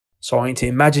So I want you to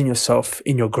imagine yourself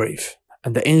in your grave,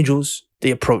 and the angels,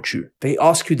 they approach you. They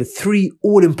ask you the three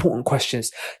all-important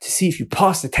questions to see if you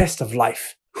pass the test of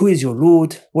life. Who is your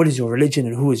Lord? What is your religion?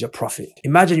 And who is your prophet?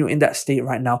 Imagine you're in that state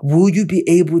right now. Will you be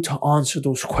able to answer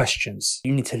those questions?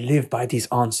 You need to live by these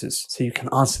answers so you can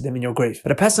answer them in your grave.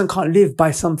 But a person can't live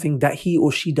by something that he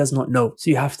or she does not know. So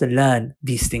you have to learn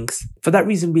these things. For that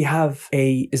reason, we have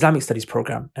a Islamic studies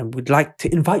program, and we'd like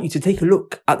to invite you to take a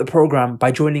look at the program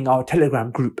by joining our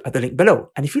Telegram group at the link below.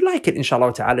 And if you like it,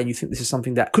 inshallah ta'ala, and you think this is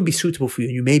something that could be suitable for you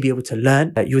and you may be able to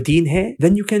learn your deen here,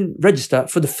 then you can register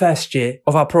for the first year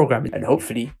of our program, and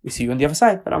hopefully we see you on the other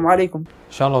side. Assalamu alaikum.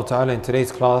 Inshallah ta'ala, in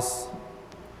today's class,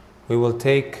 we will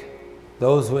take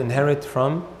those who inherit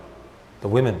from the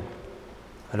women.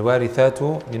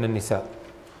 Al-warithatu min al-nisa.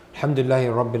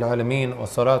 Alhamdulillahi Rabbil Alameen. Wa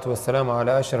salatu wa salamu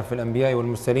ala ashraf al-anbiya wal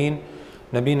mursaleen.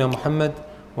 Nabina Muhammad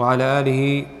wa ala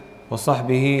alihi wa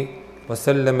sahbihi wa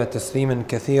sallama tasliman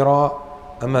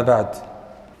kathira. Amma ba'd.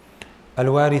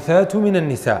 Al-warithatu min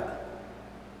al-nisa.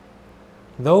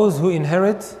 Those who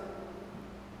inherit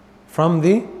from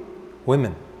the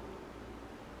women.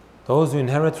 Those who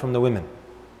inherit from the women.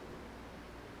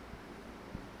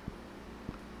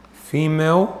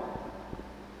 Female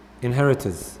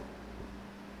inheritors.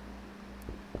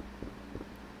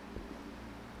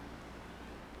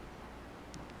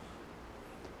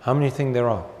 How many think there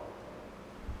are?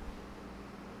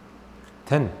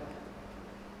 10.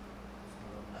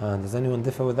 Does anyone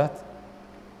differ with that?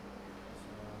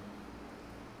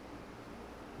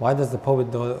 Why does the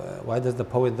poet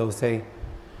though say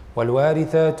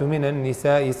وَالْوَارِثَاتُ مِنَ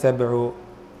النِّسَاءِ سَبْعُ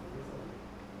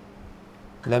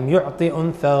لَمْ يُعْطِ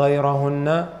أُنْثَ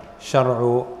غَيْرَهُنَّ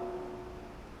شَرْعُ.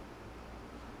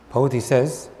 Poet, he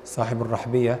says, Sahib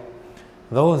al-Rahbiyah,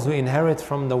 those who inherit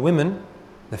from the women,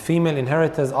 the female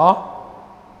inheritors are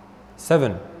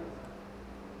 7.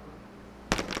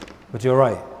 But you're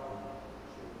right.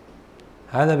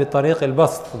 هذا بطريق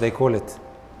البسط, they call it.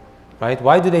 Right?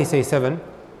 Why do they say 7?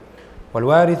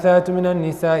 وَالْوَارِثَاتُ مِنَ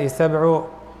النِّسَاءِ سَبْعُ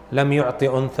لَمْ يُعْطِ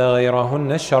أُنْثَ غَيْرَهُنَّ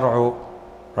الشَّرْعُ.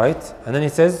 Right? And then he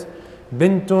says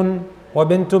بِنْتٌ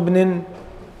وَبِنْتُ ابْنٍ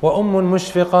وَأُمٌّ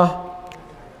مُشْفِقَةٌ.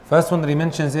 First one that he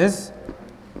mentions is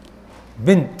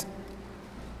bint.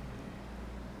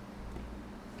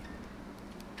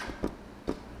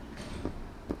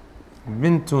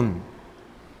 Bintun,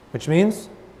 which means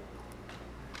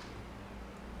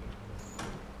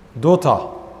daughter.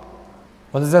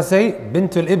 What does that say?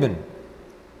 Bintul Ibn.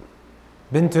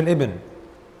 Bintul Ibn.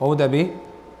 What would that be?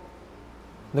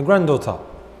 The granddaughter.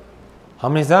 How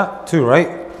many is that? 2, right?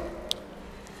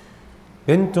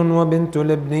 Bintun wa bintul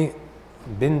ibni.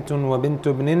 Bintun wa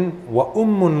bintu ibnin wa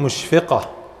ummun mushfiqah.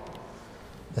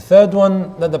 The third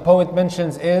one that the poet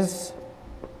mentions is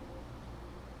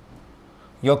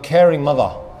your caring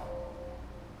mother.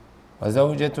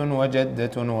 وَزَوْجَةٌ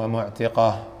وَجَدَّةٌ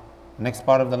وَمُعْتِقَةٌ. Next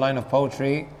part of the line of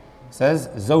poetry says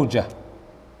Zawja.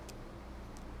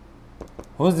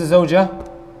 Who's the Zawja?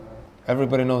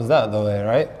 Everybody knows that though,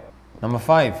 right? Number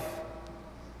 5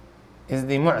 is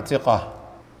the Mu'tiqah.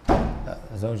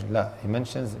 He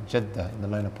mentions Jadda in the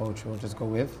line of poetry. We'll just go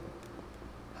with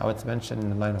how it's mentioned in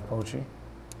the line of poetry.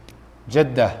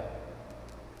 Jadda.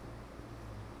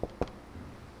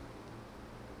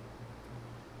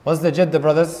 What's the Jadda,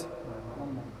 brothers?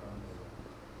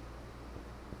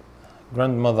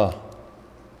 Grandmother.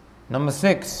 Number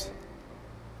 6.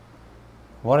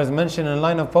 What is mentioned in the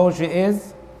line of poetry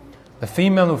is the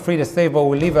female who freed a slave, but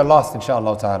we'll leave her last,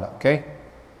 inshallah ta'ala. Okay?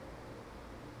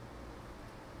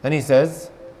 Then he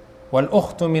says,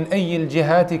 وَالْأُخْتُ مِنْ أَيِّ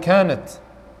الْجِهَاتِ كَانَتْ.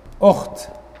 Ukht.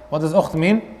 What does ukht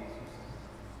mean?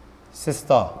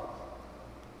 Sister.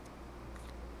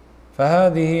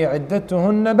 فَهَذِهِ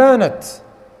عِدَّتُهُنَّ بَانَتْ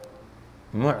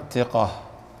مُعْتِقَةٌ.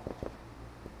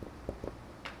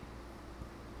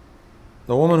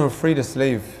 The woman who freed a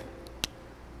slave.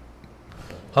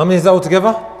 How many is that altogether?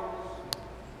 Is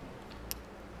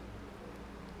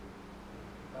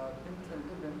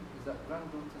that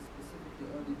granddaughter specifically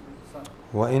only to the son?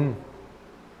 وإن.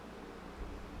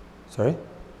 Sorry?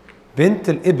 Bint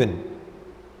al-Ibn.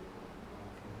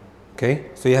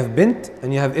 Okay, so you have bint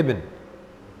and you have ibn.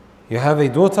 You have a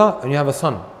daughter and you have a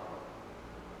son.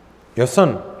 Your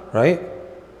son, right?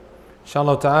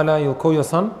 Inshallah ta'ala, you'll call your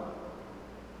son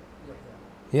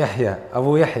Yahya,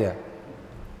 Abu Yahya.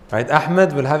 Right?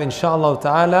 Ahmed will have inshallah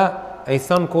ta'ala a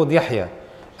son called Yahya.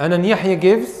 And then Yahya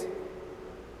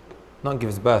not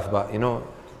gives birth, but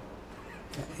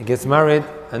he gets married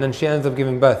and then she ends up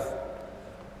giving birth.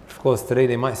 Of course, today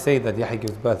they might say that Yahya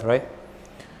gives birth, right?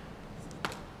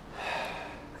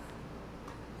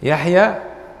 Yahya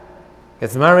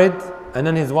gets married and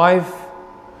then his wife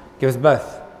gives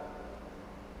birth.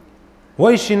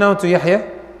 What is she now to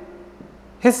Yahya?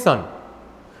 His son.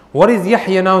 What is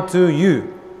Yahya now to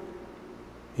you?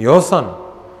 Your son.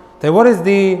 Then what is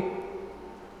the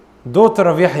daughter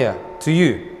of Yahya to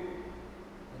you?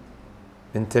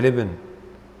 Bint Ibn,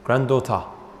 granddaughter.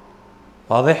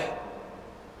 واضح?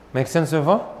 Make sense so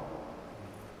far?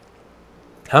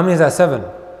 How many is that? 7.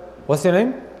 What's your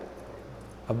name?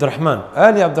 Abdurrahman.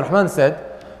 Earlier Abdurrahman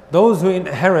said, those who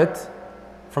inherit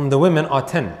from the women are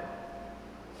 10.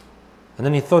 And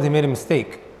then he thought he made a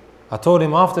mistake. I told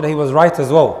him after that he was right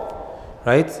as well.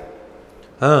 Right?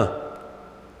 And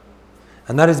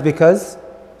that is because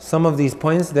some of these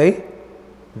points, they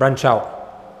branch out.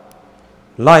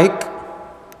 Like,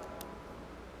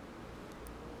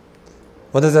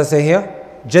 what does that say here?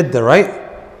 Jadda, right?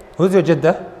 Who's your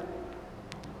Jadda?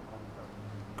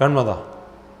 Grandmother.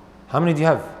 How many do you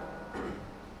have?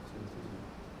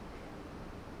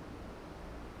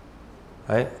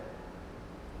 Right?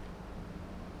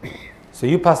 So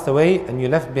you passed away and you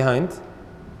left behind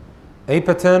a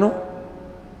paternal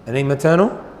and a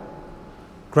maternal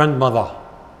grandmother.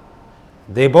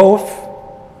 They both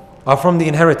are from the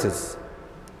inheritors.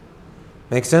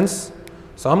 Make sense?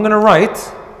 So I'm going to write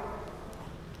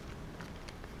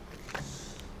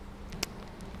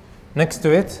next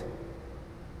to it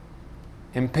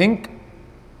in pink,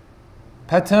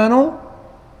 paternal,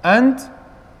 and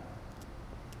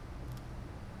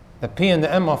the P and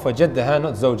the M are for Jaddaha,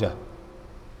 not Zawja.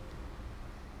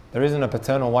 There isn't a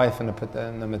paternal wife and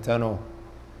a maternal.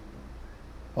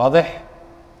 واضح?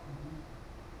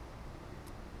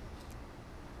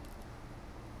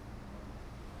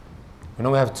 We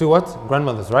know we have 2 what?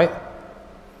 Grandmothers, right?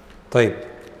 طيب.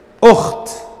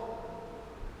 Ukht.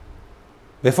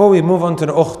 Before we move on to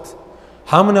the ukht,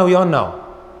 how many are we on now?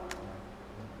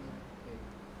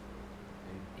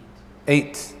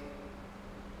 8.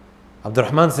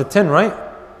 Abdurrahman said 10, right?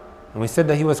 And we said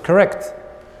that he was correct.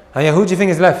 And who do you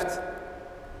think is left?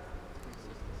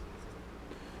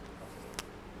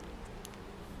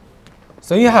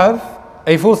 So you have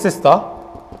a full sister,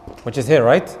 which is here,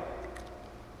 right?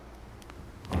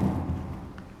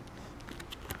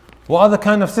 What other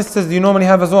kind of sisters do you normally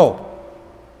have as well?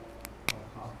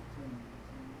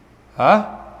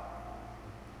 Huh?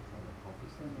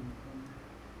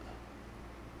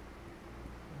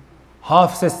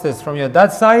 Half sisters from your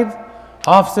dad's side,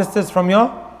 half sisters from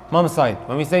your mom's side.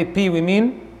 When we say P, we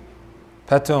mean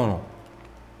paternal.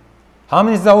 How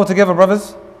many is that altogether,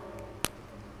 brothers?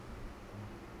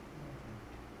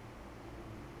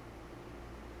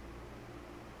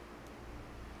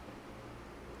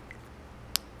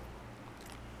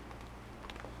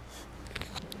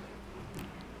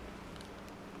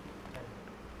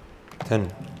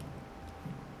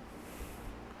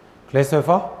 Clear so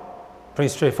far? Pretty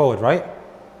straightforward, right?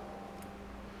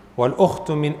 وَالْأُخْتُ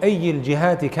مِنْ أَيِّ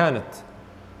الْجِهَاتِ كَانَتْ.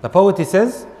 The poet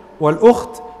says,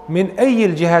 وَالْأُخْتُ مِنْ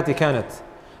أَيِّ الْجِهَاتِ كَانَتْ.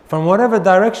 From whatever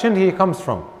direction he comes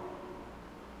from.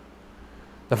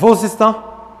 The full sister,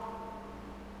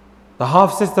 the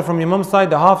half sister from your mom's side,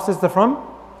 the half sister from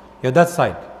your dad's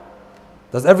side.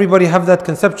 Does everybody have that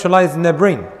conceptualized in their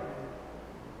brain?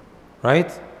 Right?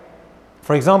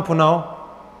 For example now,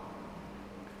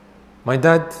 my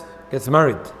dad gets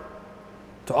married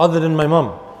to other than my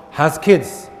mom, has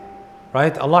kids,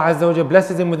 right? Allah Azza wa Jalla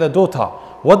blesses him with a daughter.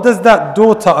 What does that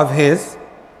daughter of his,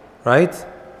 right?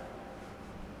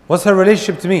 What's her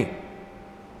relationship to me?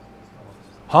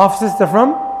 Half sister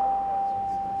from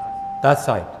that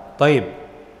side. طيب.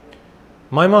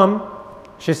 My mom,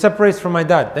 she separates from my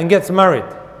dad, then gets married.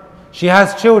 She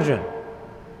has children.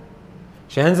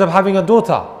 She ends up having a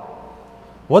daughter.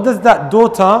 What does that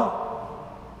daughter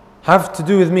have to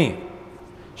do with me?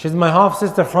 She's my half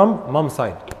sister from mom's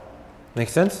side.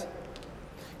 Makes sense?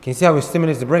 Can you see how it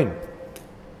stimulates the brain?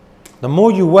 The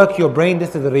more you work your brain,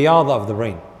 this is the riyada of the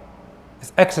brain.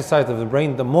 It's exercise of the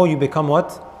brain. The more you become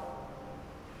what?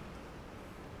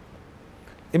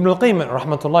 Ibn al-Qayyim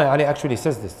rahmatullahi alayhi actually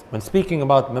says this when speaking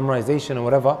about memorization or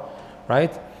whatever,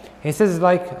 right? He says it's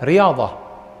like riyada.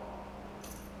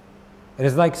 It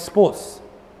is like sports.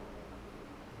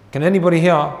 Can anybody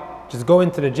here just go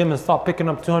into the gym and start picking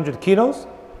up 200 kilos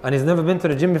and he's never been to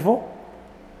the gym before?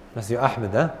 That's you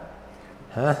Ahmed, huh?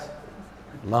 Huh?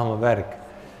 Allahumma barik.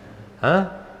 Huh?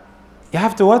 You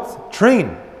have to what?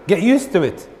 Train. Get used to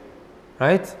it.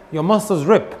 Right? Your muscles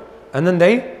rip and then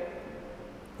they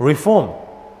reform.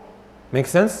 Make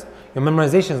sense? Your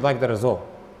memorization is like that as well.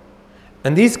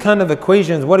 And these kind of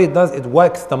equations, what it does, it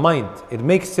works the mind. It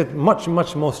makes it much,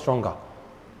 much more stronger.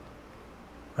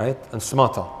 Right? And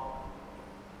smarter.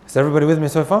 Is everybody with me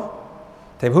so far?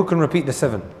 Who can repeat the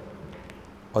 7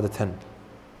 or the 10?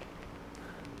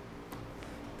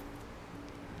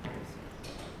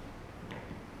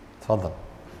 تفضل.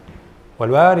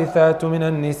 والوارثات من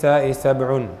النساء سبع.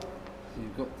 So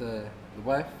you've got the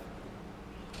wife.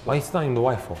 Why are you starting the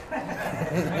wife for?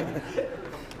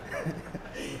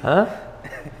 Huh?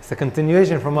 It's a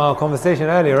continuation from our conversation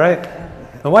earlier, right?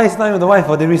 And why are you starting with the wife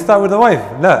for? Did we start with the wife?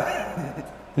 No.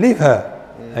 Leave her.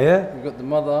 Yeah? You've got the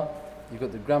mother, you've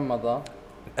got the grandmother.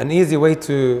 An easy way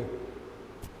to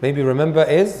maybe remember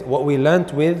is what we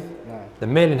learnt with the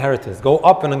male inheritors. Go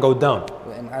up and then go down.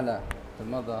 وإن على the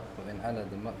mother, وإن على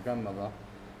the grandmother.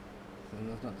 So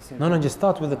that's not the same No, thing. just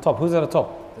start with the top. Who's at the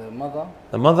top? The mother,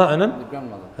 The mother and the then?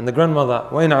 grandmother. And the grandmother.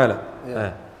 وين على?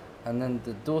 Yeah. And then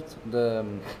the daughter, the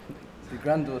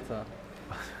granddaughter.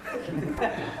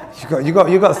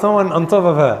 You got someone on top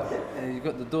of her. You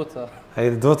got the daughter, Hey,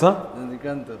 the daughter? then the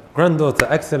granddaughter. Granddaughter,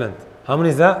 excellent. How many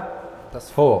is that? That's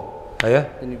 4. Yeah?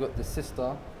 Then you got the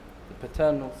sister, the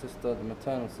paternal sister, the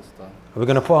maternal sister. Are we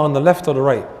going to put her on the left or the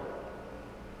right?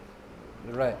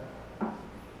 The right.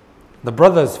 The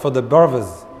brothers for the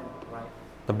brothers.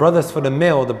 The brothers for the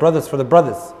male, the brothers for the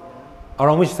brothers. Are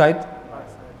on which side?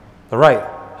 The right.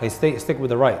 Hey, stick with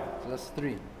the right. So that's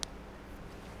 3.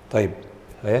 طيب.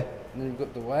 Yeah? And then you've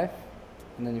got the wife,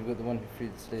 and then you've got the one who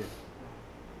freed the slave.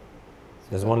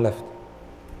 There's one left.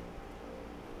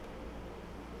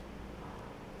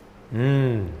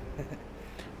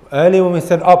 Earlier when we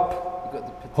said up, You've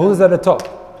got the who's at the top?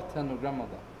 paternal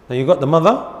grandmother. Now you got the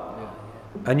mother,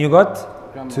 Yeah. and you got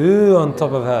Grandmother. 2 on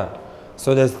top of her.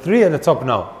 So there's 3 at the top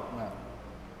now. No.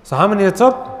 So how many at the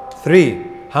top? 3.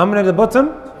 How many at the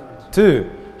bottom? 2.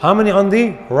 How many on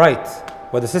the right?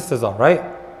 Where the sisters are, right?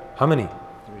 How many?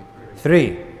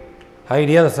 3. How are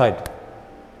the other side?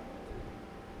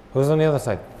 Who's on the other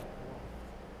side?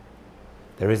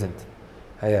 There isn't.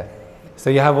 Yeah. So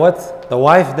you have what? The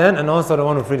wife then, and also the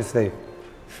one who freed the slave.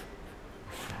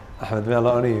 Ahmed, may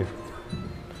Allah honor you.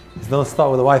 Don't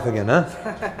start with the wife again, huh?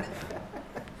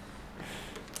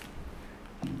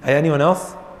 Hey, anyone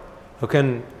else who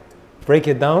can break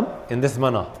it down in this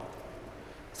manner?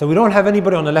 So we don't have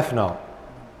anybody on the left now,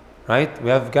 right? We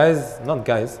have guys, not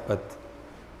guys, but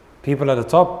people at the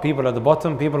top, people at the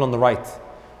bottom, people on the right.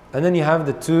 And then you have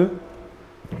the 2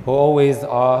 who always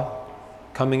are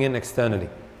coming in externally.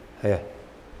 Yeah.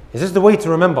 It's just the way to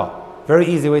remember. Very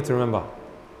easy way to remember.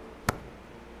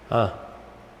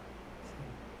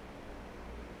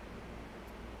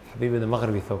 حبيبي the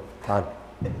مغربي ثوب تعال.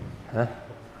 Huh?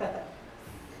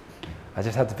 I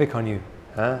just had to pick on you,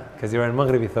 huh? Because you're in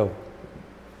Maghribi ثوب.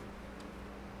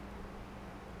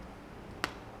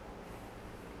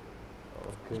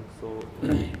 Okay, so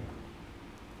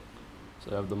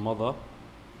you have the mother.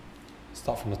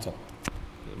 Start from the top.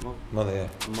 The Mother, yeah.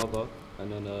 mother,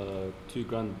 and then 2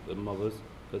 grandmothers,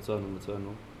 paternal,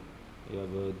 maternal. You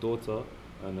have a daughter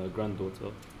and a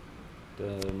granddaughter.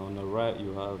 Then on the right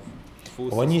you have 4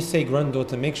 When you say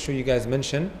granddaughter, make sure you guys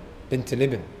mention bint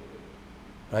libn,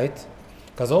 right?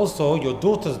 Because also your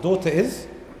daughter's daughter is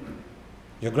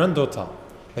your granddaughter,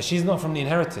 but she's not from the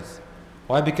inheritors.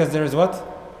 Why? Because there is what?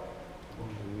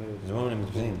 There's a woman in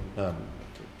between. No.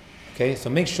 Okay, so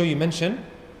make sure you mention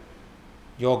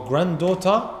your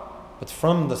granddaughter, but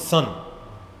from the son.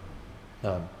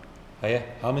 No.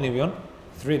 How many are we on?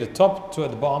 3 at the top, 2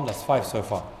 at the bottom. That's 5 so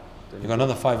far. You got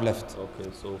another 5 left. Okay,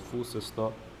 so full sister,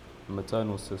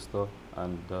 maternal sister,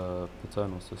 and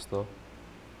paternal sister.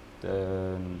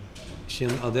 Then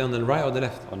Are they on the right or the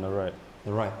left? on the right.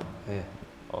 The right. Yeah.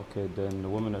 Okay, then the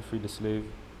woman that freed the slave,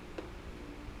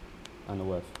 and the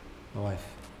wife. My wife.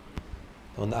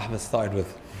 The one that Ahmed started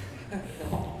with.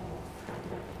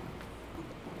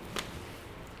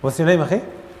 What's your name, Akhi?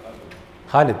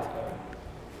 Khalid.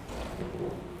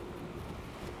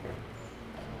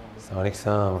 Assalamu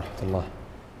alaikum wa rahmatullah.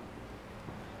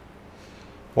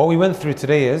 What we went through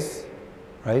today is,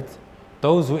 right,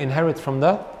 those who inherit from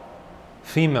the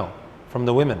female, from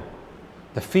the women.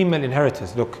 The female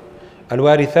inheritors. Look.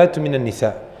 Al-warithatu min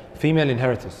al-nisa. Female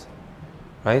inheritors.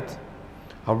 Right?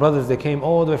 Our brothers, they came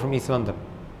all the way from East London.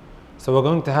 So we're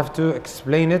going to have to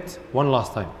explain it one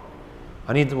last time.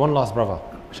 I need one last brother,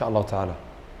 inshaAllah ta'ala.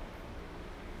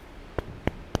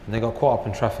 And they got caught up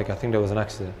in traffic. I think there was an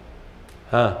accident.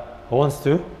 Who wants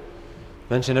to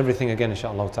mention everything again,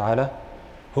 inshaAllah ta'ala?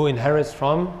 Who inherits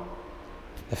from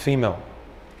the female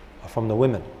or from the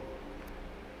women?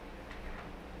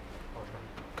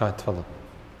 Okay, tafadhal.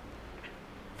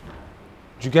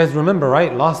 Do you guys remember,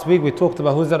 right? Last week we talked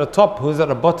about who's at the top, who's at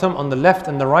the bottom, on the left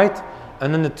and the right,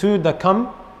 and then the 2 that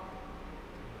come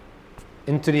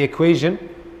into the equation,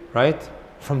 right?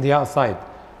 From the outside,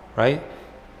 right?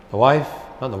 The wife,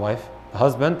 not the wife, the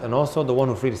husband, and also the one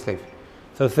who freed the slave.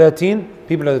 So 13,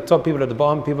 people at the top, people at the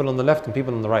bottom, people on the left, and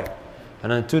people on the right.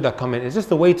 and then 2 that come in. It's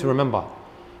just a way to remember.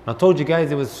 And I told you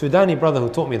guys, it was a Sudani brother who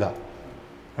taught me that.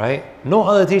 Right? No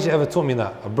other teacher ever taught me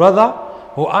that. A brother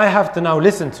who I have to now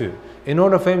listen to in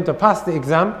order for him to pass the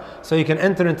exam so he can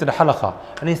enter into the halaqah.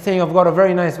 And he's saying, I've got a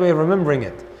very nice way of remembering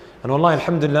it. And wallahi,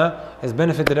 alhamdulillah, has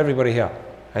benefited everybody here.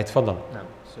 Right, tfaddal.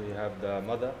 So you have the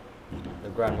mother, the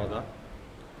grandmother,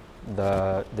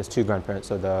 there's 2 grandparents,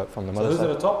 so from the mother's So side.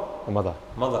 who's at the top? The mother.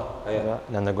 Mother. Yeah.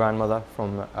 And then the grandmother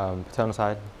from paternal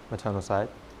side, maternal side.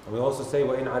 And we also say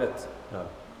we're in adat. No.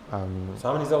 So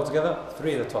how many is altogether?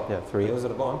 3 at the top. Yeah, 3. Those at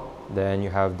the bottom. Then you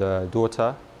have the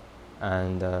daughter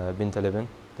and bint al-ibn,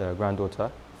 the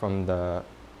granddaughter from the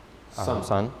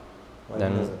son.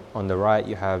 Then on the right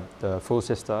you have the full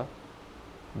sister,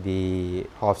 the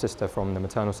half sister from the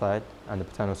maternal side and the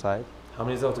paternal side. How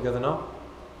many is altogether now?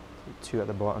 2 at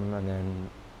the bottom and then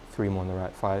 3 more on the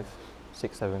right. 5,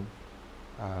 6, 7,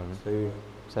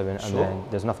 7, and then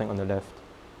there's nothing on the left.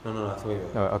 No, 3.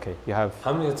 No, okay. You have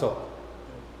How many at the top?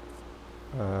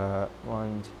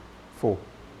 1, 4,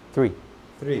 3.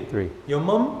 3. Your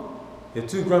mum, your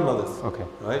 2 grandmothers. Okay.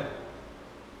 Right?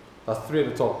 That's 3 at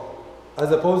the top.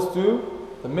 As opposed to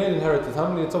the male inheritors. How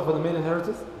many at the top for the male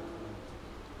inheritors?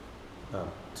 No,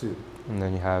 2. And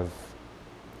then you have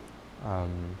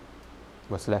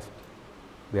what's left.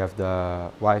 We have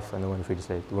the wife and the woman free to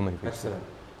slave. The woman free to slave.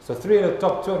 Excellent. So 3 at the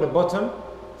top, 2 at the bottom,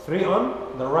 3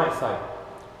 on the right side.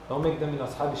 Don't make them in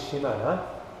ashab al-shimal, huh?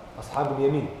 Ashab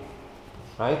al-yamin.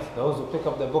 Right? Those who pick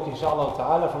up their book, inshallah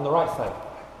ta'ala, from the right side.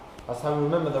 That's how we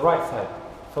remember the right side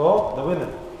for the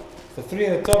women. So 3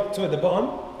 at the top, 2 at the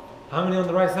bottom. How many on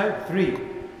the right side? 3.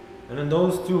 And then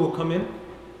those 2 will come in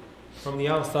from the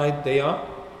outside. They are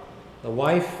the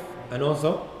wife and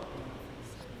also.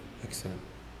 Excellent.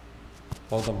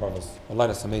 Well done, brothers. Wallahi,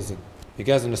 that's amazing. You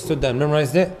guys understood that and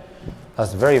memorized it?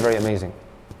 That's very, very amazing.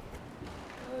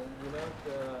 You know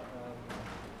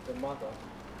the mother,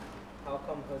 how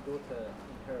come her daughter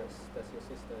inherits? That's your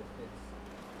sister. It's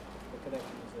the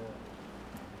connection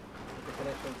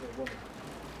is a woman.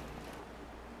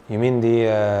 You mean the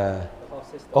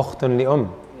half sister. أخت لأم?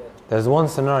 Yeah. There's one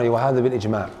scenario, وهذا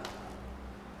بالإجماع.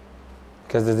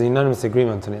 Because there's a unanimous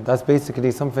agreement on it. That's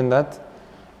basically something that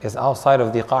is outside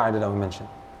of the qa'idah that we mentioned.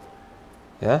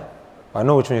 Yeah? But I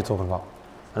know which one you're talking about.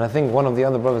 And I think one of the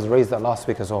other brothers raised that last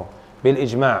week as well. Bil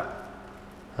ijma'.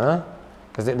 Huh?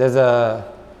 Because there's a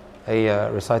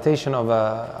recitation of,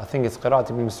 I think it's Qira'at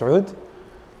ibn Mas'ud.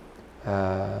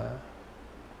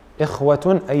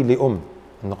 إخوة أي لأم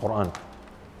in the Quran.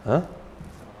 Huh?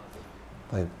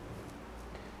 طيب.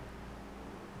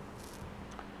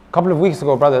 A couple of weeks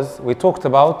ago, brothers, we talked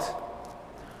about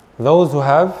those who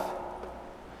have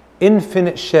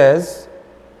infinite shares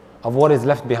of what is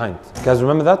left behind. You guys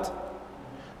remember that?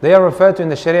 They are referred to in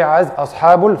the Sharia as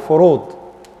Ashabul Furud.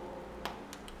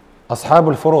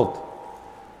 Ashabul Furud.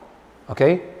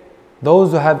 Okay?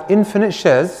 Those who have infinite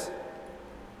shares.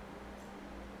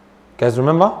 You guys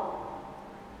remember?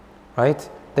 Right?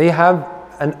 They have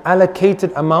an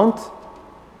allocated amount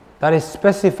that is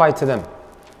specified to them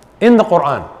in the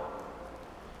Quran.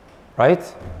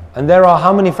 Right? And there are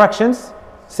how many fractions?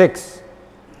 6.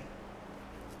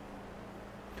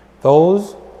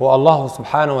 Those who Allah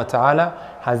subhanahu wa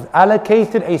ta'ala has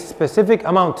allocated a specific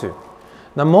amount to.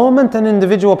 The moment an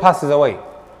individual passes away,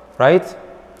 right?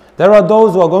 There are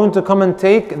those who are going to come and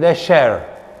take their share.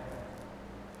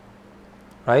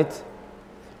 Right?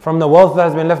 From the wealth that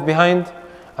has been left behind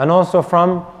and also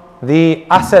from the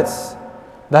assets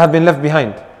that have been left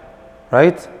behind.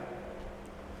 Right?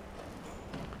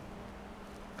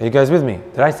 Are you guys with me?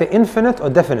 Did I say infinite or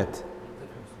definite?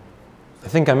 I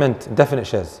think I meant definite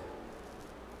shares.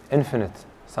 Infinite.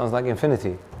 Sounds like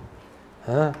infinity.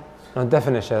 Huh? Not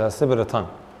definite shares, that's sibiratan.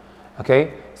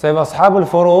 Okay? So if Ashabul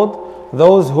Furud,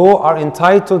 those who are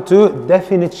entitled to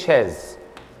definite shares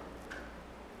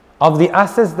of the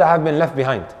assets that have been left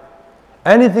behind.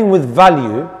 Anything with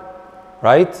value,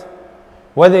 right?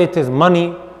 Whether it is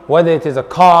money, whether it is a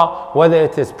car, whether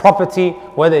it is property,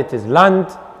 whether it is land,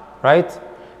 right?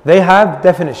 They have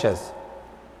definite shares.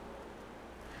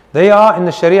 They are in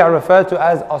the Sharia referred to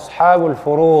as Ashabul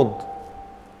Furud.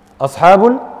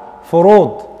 Ashabul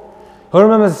Furud. Who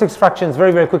remembers the 6 fractions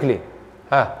very, very quickly?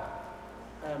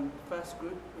 First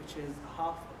group, which is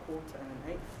half, a quarter, and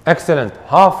an eighth. Excellent.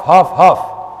 Half, half, half.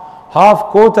 Half,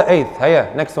 quarter, eighth.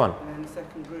 Hiya, next one. And then the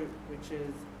second group, which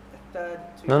is a third,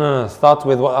 two. No. Start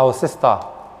with what our sister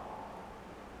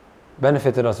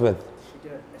benefited us with. She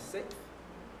did a sixth.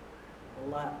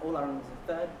 All I remember is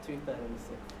a third, 2/3, and a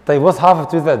sixth. طيب, what's half of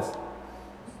 2/3?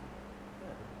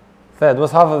 Third.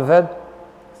 What's half of the third?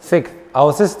 6th.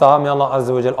 Our sister, may Allah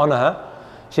Azza wa Jal honor her,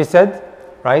 she said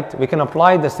right? We can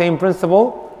apply the same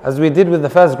principle as we did with the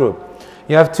first group.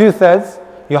 You have 2/3,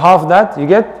 you half that, you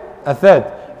get a third.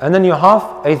 And then you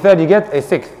half a third, you get a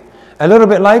sixth. A little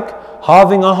bit like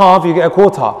halving a half, you get a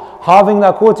quarter. Halving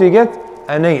that quarter, you get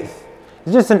an eighth.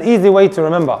 It's just an easy way to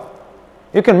remember.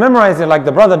 You can memorize it like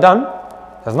the brother done.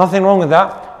 There's nothing wrong with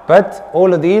that. But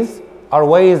all of these are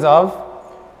ways of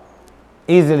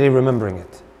easily remembering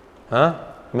it.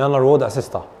 May Allah reward that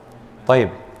sister.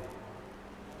 طيب.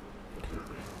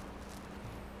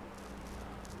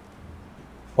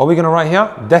 What are we going to write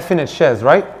here? Definite shares,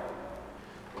 right?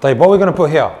 طيب, what are we going to put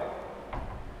here?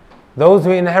 Those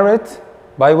who inherit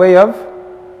by way of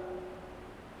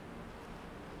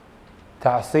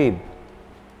ta'asib,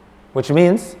 which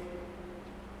means,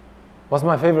 what's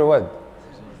my favorite word?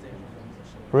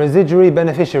 Residuary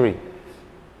beneficiary,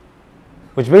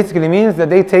 which basically means that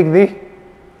they take the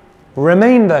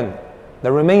remainder,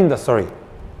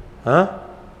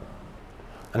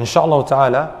 And inshallah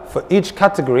ta'ala, for each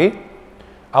category,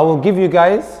 I will give you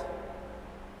guys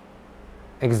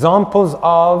examples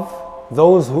of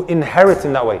those who inherit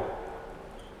in that way.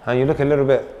 And you look a little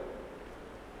bit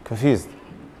confused.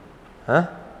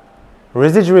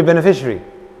 Residuary beneficiary.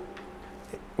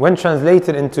 When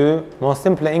translated into more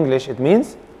simpler English, it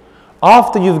means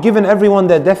after you've given everyone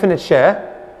their definite share,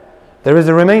 there is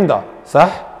a remainder. Sah?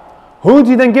 Who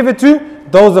do you then give it to?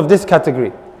 Those of this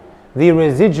category. The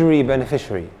residuary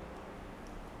beneficiary.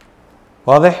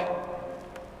 واضح?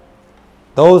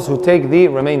 Those who take the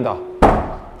remainder.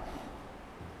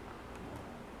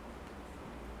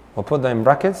 We'll put that in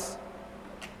brackets.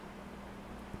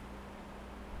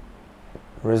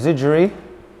 Residuary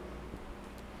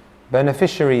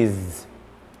beneficiaries.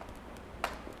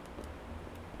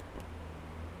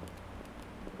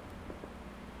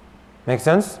 Make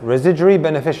sense? Residuary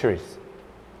beneficiaries.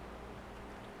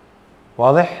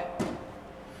 واضح?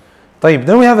 طيب,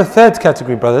 then we have a third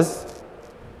category, brothers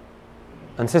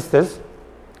and sisters.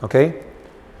 Okay?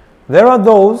 There are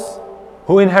those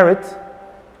who inherit.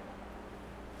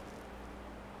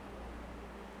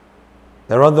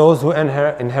 There are those who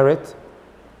inherit.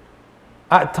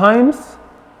 At times,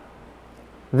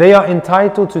 they are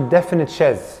entitled to definite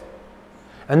shares.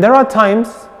 And there are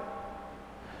times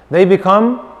they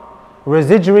become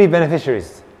residuary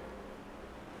beneficiaries.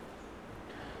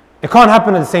 It can't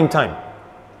happen at the same time.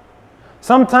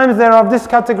 Sometimes they are of this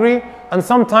category, and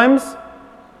sometimes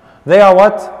they are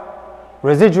what?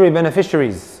 Residuary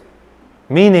beneficiaries.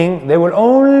 Meaning they will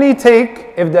only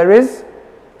take if there is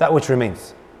that which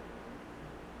remains.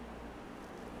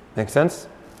 Make sense?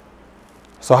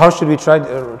 So how should we try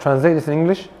to translate this in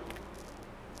English?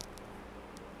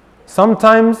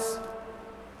 Sometimes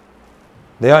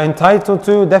they are entitled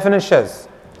to definite shares.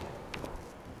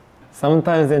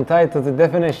 Sometimes entitled to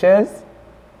definite shares.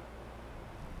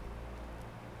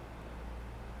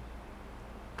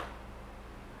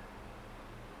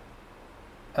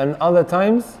 And other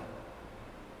times,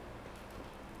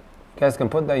 you guys can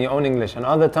put that in your own English. And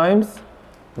other times,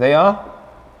 they are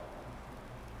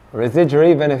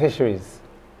residuary beneficiaries.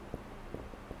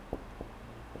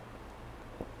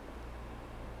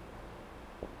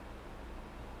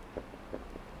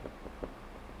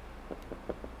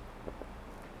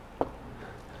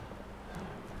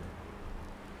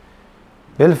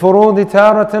 بالفروض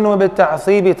تارة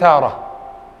وبالتعصيب تارة.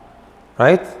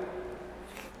 Right?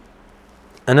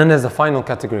 And then there's the final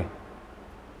category.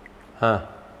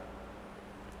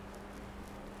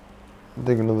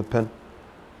 Take another pen.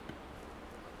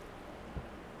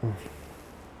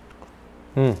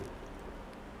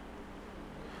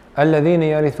 الذين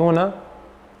يرثون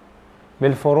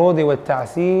بالفروض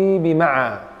والتعصيب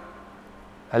معا.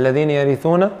 الذين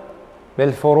يرثون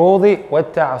بالفروض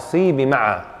والتعصيب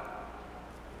معا.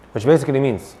 Which basically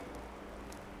means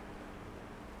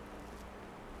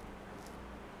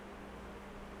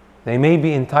they may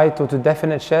be entitled to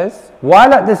definite shares,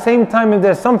 while at the same time, if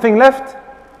there's something left,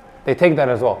 they take that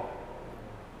as well.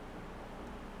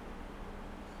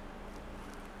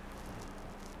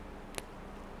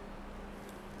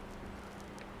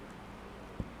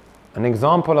 An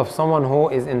example of someone who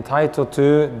is entitled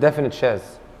to definite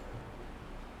shares.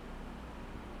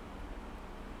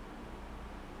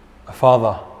 A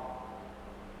father.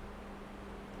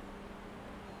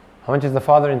 How much is the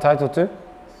father entitled to?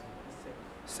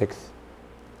 6.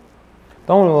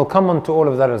 Don't worry, we'll come on to all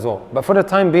of that as well. But for the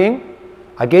time being,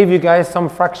 I gave you guys some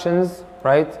fractions,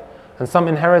 right? And some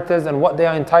inheritors and what they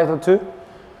are entitled to.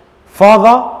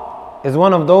 Father is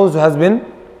one of those who has been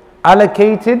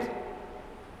allocated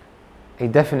a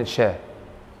definite share.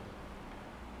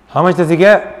 How much does he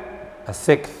get? A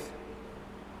 1/6.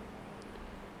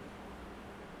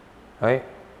 Right?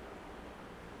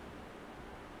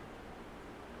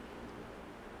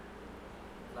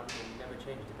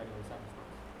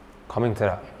 Coming to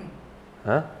that.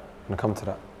 Huh? I'm come to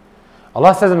that.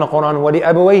 Allah says in the Quran,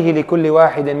 وَلِأَبَوَيْهِ لِكُلِّ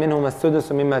وَاحِدٍ مِّنْهُمَ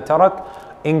السُّدُسُ مِمَّا تَرَكَ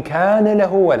إِنْ كَانَ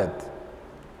لَهُ وَلَدٍ.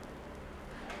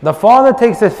 The father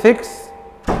takes a sixth.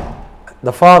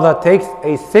 The father takes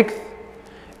a sixth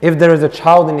if there is a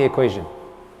child in the equation.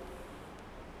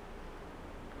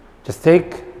 Just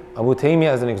take Abu Taymiyyah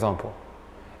as an example.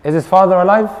 Is his father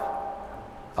alive?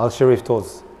 Al-Sharif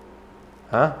toes.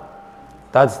 Huh?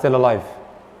 Dad's still alive.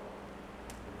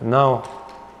 Now,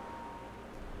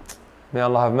 may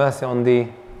Allah have mercy on the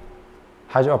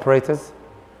Hajj operators.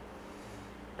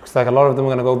 Looks like a lot of them are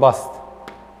going to go bust.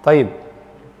 Tayyib,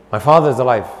 my father is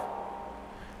alive.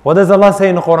 What does Allah say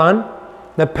in the Quran?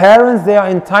 The parents, they are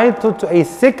entitled to a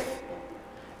sixth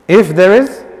if there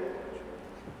is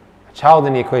a child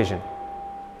in the equation.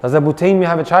 Does Abu Taymiyyah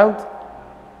have a child?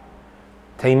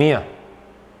 Taymiyyah.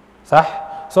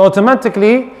 Sah? So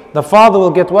automatically, the father will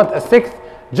get what? A sixth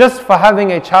just for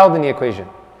having a child in the equation.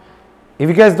 If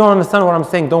you guys don't understand what I'm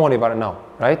saying, don't worry about it now,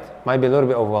 right? Might be a little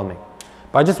bit overwhelming.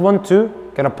 But I just want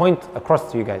to get a point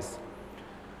across to you guys.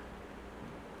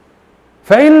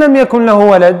 فإن لم يكن له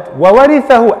ولد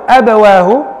وورثه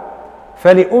أبواه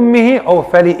فلأمه أو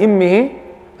فلإمه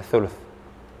الثلث.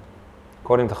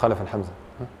 According to Khalaf al-Hamza.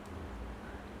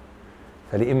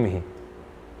 فلإمه.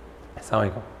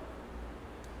 Assalamu alaikum.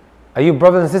 Are you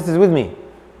brothers and sisters with me?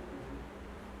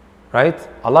 Right?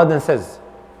 Allah then says,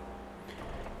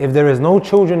 if there is no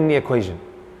children in the equation,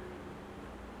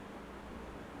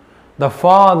 the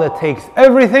father takes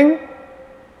everything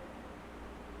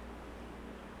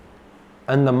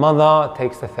and the mother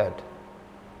takes a third.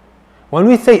 When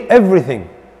we say everything,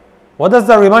 what does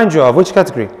that remind you of? Which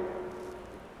category?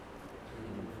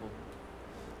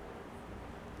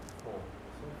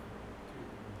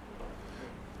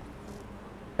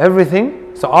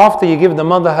 Everything. So after you give the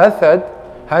mother her third,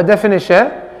 her definite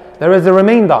share, there is a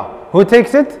remainder. Who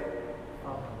takes it?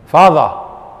 Father.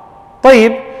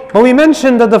 طيب, but we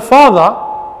mentioned that the father,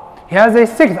 he has a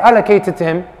sixth allocated to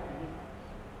him.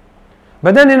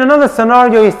 But then in another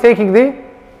scenario, he's taking the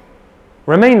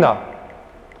remainder.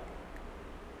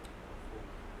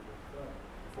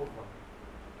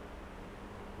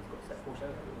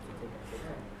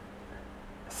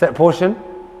 Set portion.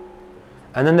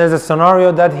 And then there's a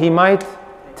scenario that he might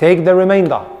take the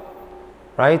remainder.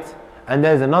 Right? And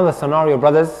there's another scenario,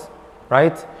 brothers.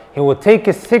 Right? He will take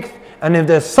his sixth, and if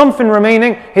there's something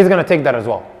remaining, he's going to take that as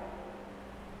well.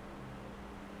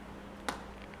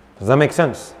 Does that make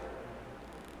sense?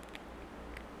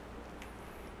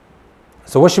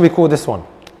 So what should we call this one?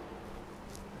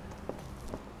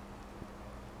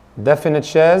 Definite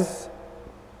shares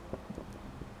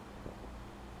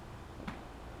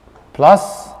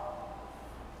plus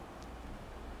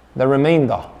the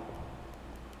remainder.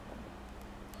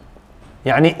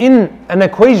 Yani in an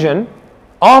equation,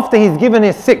 after he's given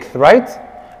his sixth, right?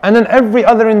 And then every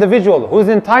other individual who's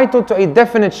entitled to a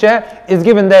definite share is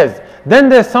given theirs. Then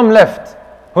there's some left.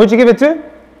 Who'd you give it to?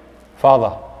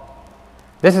 Father.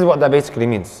 This is what that basically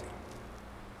means.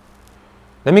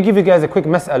 Let me give you guys a quick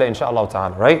mas'ala, inshallah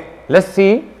ta'ala, right? Let's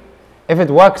see if it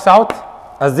works out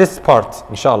as this part,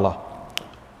 inshallah.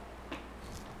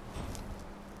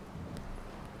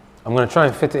 I'm going to try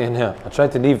and fit it in here. I'll try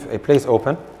to leave a place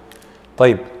open.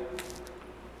 طيب.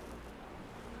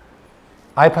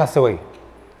 I pass away.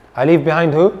 I leave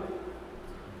behind who?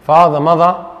 Father,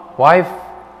 mother, wife,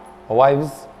 or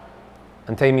wives,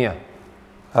 and Taymiyyah.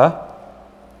 Huh?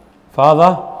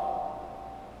 Father,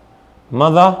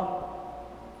 mother,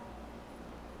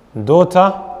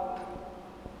 daughter,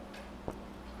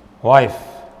 wife.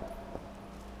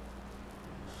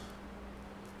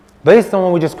 Based on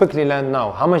what we just quickly learned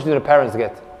now, how much do the parents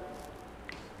get?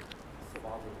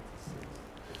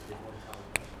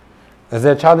 Is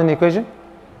there a child in the equation?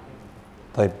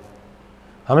 طيب.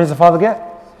 How many does the father get?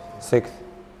 Sixth.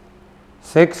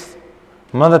 Six.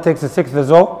 Mother takes a sixth as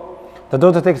well. The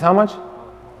daughter takes how much?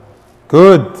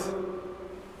 Good.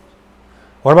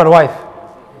 What about the wife?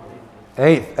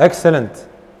 Eighth. Excellent.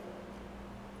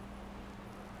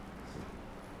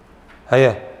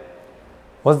 Hiya.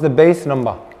 What's the base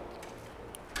number?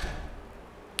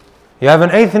 You have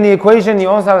an eighth in the equation, you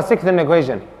also have a sixth in the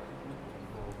equation.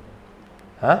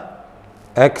 Huh?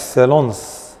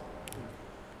 Excellence.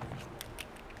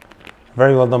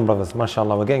 Very well done, brothers.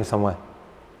 MashaAllah, we're getting somewhere.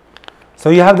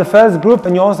 So you have the first group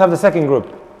and you also have the second group.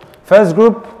 First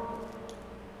group,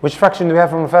 which fraction do we have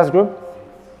from the first group?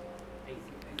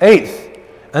 Eighth.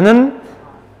 And then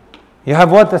you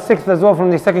have what? The sixth as well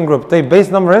from the second group. The base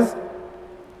number is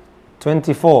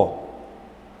 24.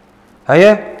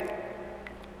 Hiya?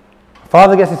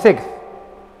 Father gets a sixth.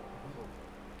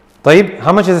 طيب,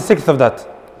 how much is a sixth of that?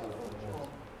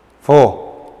 4.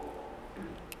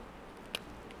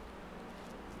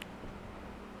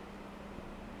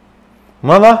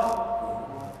 Mother?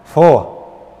 4.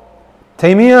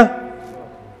 Taymiyyah?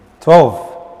 12.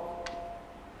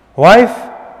 Wife?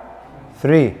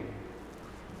 3.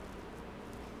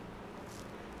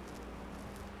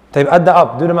 طيب add that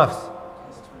up, do the maths.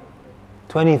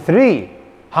 23.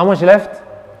 How much left?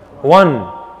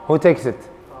 1. Who takes it?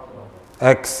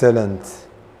 Excellent.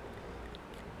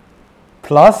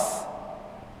 Plus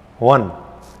 1.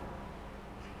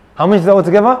 How much is that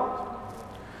altogether?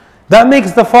 That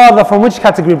makes the father from which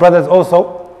category, brothers,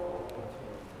 also?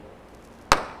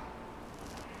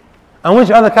 And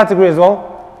which other category as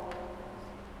well?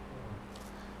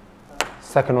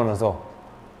 Second one as well.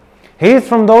 He is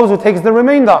from those who takes the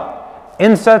remainder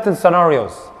in certain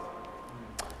scenarios.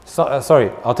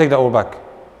 Sorry, I'll take that all back.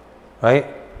 Right?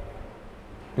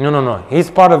 No. He's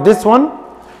part of this one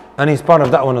and he's part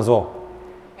of that one as well.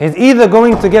 He's either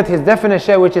going to get his definite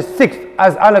share, which is 6th,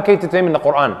 as allocated to him in the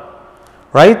Quran.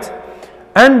 Right?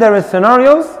 And there are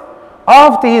scenarios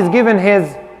after he's given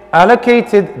his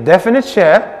allocated definite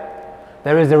share,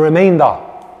 there is a remainder.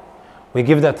 We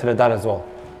give that to the dad as well.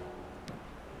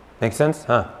 Make sense?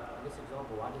 Huh? In this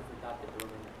example, why does the dad get the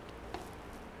remainder?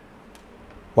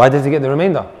 Why does he get the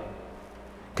remainder?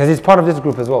 Because he's part of this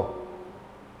group as well.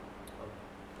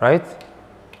 Right?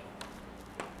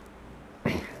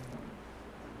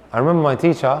 I remember my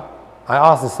teacher, I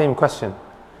asked the same question.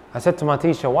 I said to my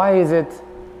teacher, why is it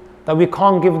that we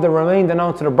can't give the remainder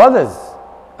now to the brothers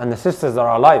and the sisters that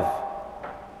are alive?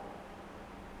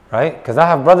 Right? Because I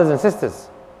have brothers and sisters.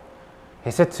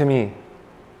 He said to me,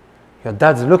 your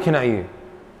dad's looking at you.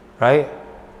 Right?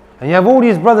 And you have all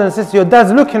these brothers and sisters, your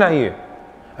dad's looking at you.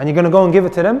 And you're going to go and give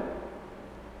it to them?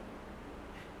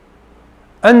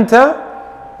 أنت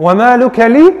ومالك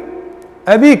لي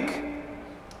أبيك.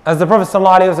 As the Prophet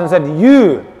ﷺ said,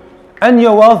 you and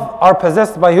your wealth are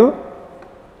possessed by who?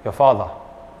 Your father.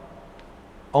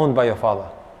 Owned by your father.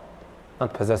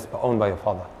 Not possessed, but owned by your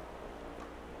father.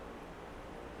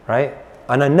 Right?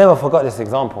 And I never forgot this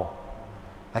example.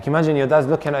 Like imagine your dad's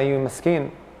looking at you,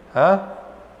 maskeen. Huh?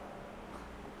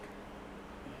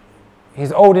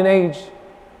 He's old in age.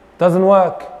 Doesn't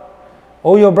work.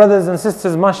 All your brothers and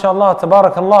sisters, mashallah,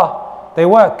 tabarakallah, they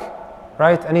work.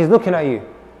 Right? And he's looking at you.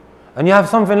 And you have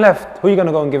something left. Who are you going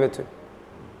to go and give it to? Going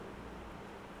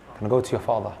to go to your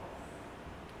father.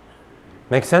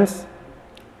 Make sense?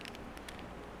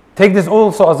 Take this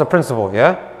also as a principle,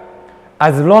 yeah?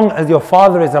 As long as your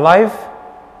father is alive,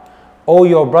 all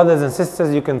your brothers and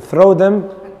sisters, you can throw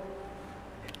them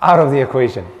out of the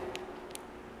equation.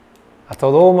 I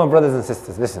told all my brothers and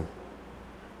sisters, listen,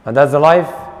 my dad's alive,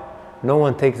 no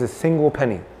one takes a single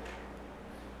penny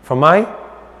from my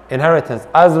inheritance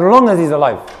as long as he's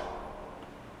alive.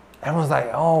 Everyone's like,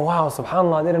 oh wow,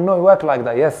 subhanAllah, I didn't know it worked like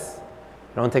that. Yes,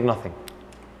 you don't take nothing.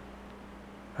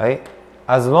 Right?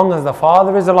 As long as the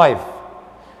father is alive,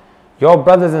 your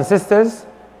brothers and sisters,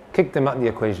 kick them out the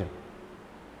equation.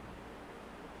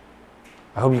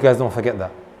 I hope you guys don't forget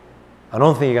that. I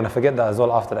don't think you're going to forget that as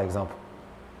well after that example.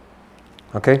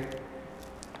 Okay?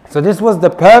 So this was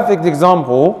the perfect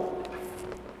example,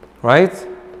 right,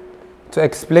 to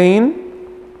explain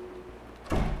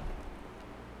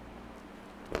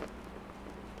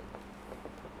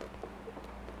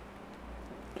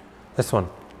this one.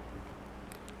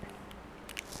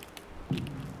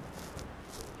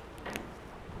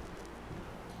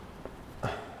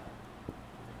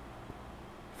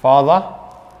 Father,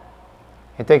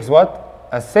 he takes what?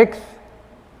 A 6th.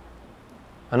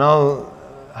 And now,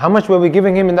 how much were we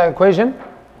giving him in that equation?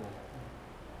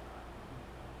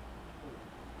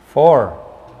 4.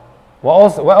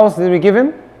 What else did we give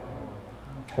him?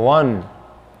 1.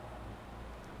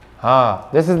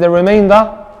 This is the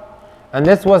remainder. And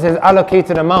this was his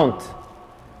allocated amount.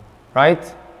 Right?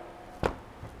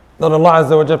 That Allah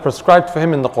Azza wa Jalla prescribed for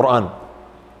him in the Quran.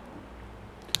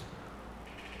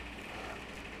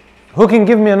 Who can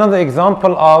give me another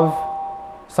example of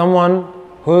someone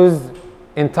who's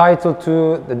entitled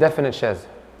to the definite shares?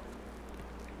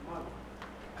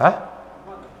 Huh?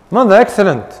 Mother,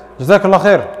 excellent. Jazakallah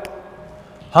khair.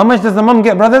 How much does the mom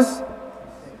get, brothers?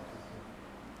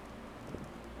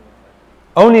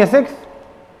 Only a 6th?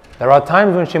 There are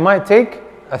times when she might take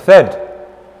a 3rd.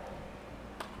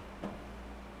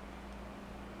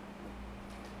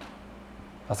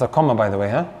 That's a comma, by the way,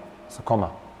 huh? It's a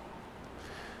comma.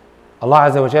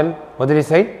 Allah Azza wa Jal, what did he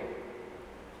say?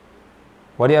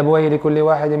 ولأبويه لكل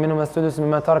واحد منهما السدس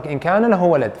مما ترك إن كان له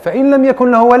ولد فإن لم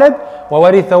يكن له ولد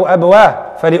وورثه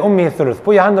أبواه فلأمه الثلث.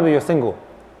 Put your hand up if you're single.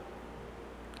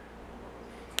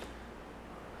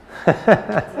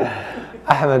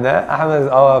 Ahmed, Ahmed is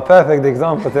our perfect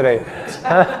example today.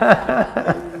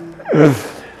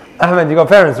 Ahmed, you got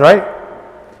parents, right?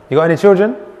 You got any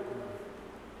children?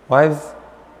 Wives?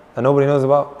 That nobody knows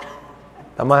about?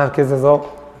 That might have kids as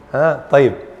well?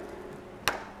 طيب.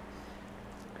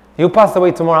 You pass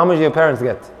away tomorrow, how much do your parents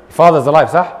get? Your father's alive,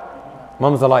 صح?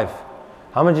 Mom's alive.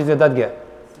 How much does your dad get?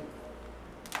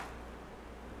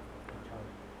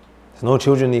 There's no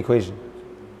children in the equation.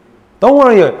 Don't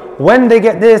worry, when they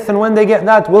get this and when they get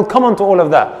that, we'll come on to all of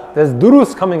that. There's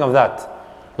durus coming of that.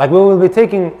 Like we will be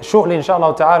taking shortly,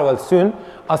 inshallah ta'ala, well soon,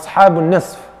 Ashabul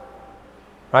Nisf.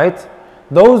 Right?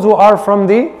 Those who are from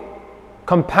the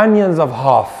companions of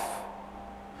half.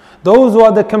 Those who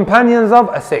are the companions of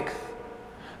a sixth.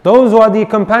 Those who are the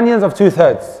companions of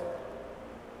 2/3.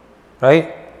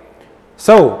 Right?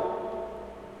 So,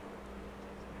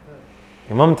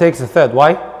 Imam takes a third.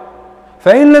 Why?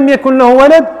 فإن لم يكن له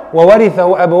ولد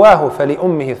وورثه أبواه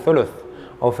فلأمه الثلث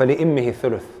أو فلأمه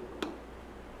الثلث.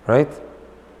 Right?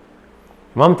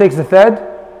 Imam takes the third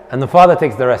and the father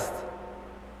takes the rest.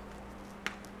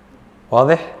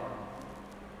 واضح؟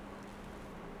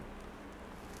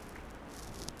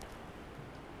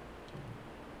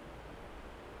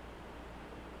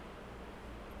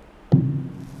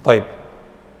 طيب.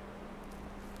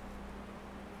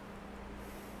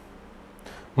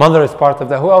 Mother is part of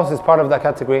that. Who else is part of that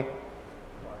category?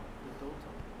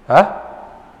 Huh?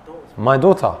 My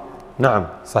daughter. نعم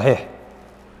صحيح.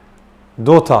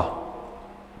 Daughter.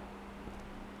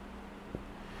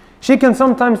 She can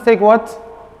sometimes take what?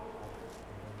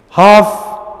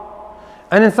 Half.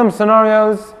 And in some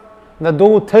scenarios, the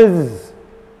daughters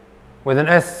with an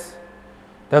S,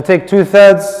 they'll take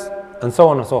 2/3 and so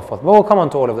on and so forth. But we'll come on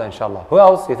to all of that inshallah. Who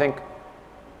else you think?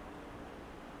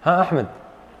 Ahmed?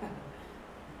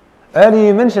 Earlier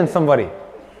you mentioned somebody.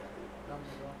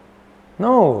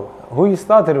 No, who you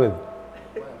started with?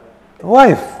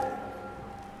 Wife.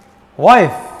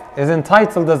 Wife is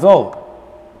entitled as well.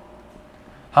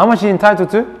 How much is she entitled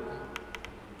to?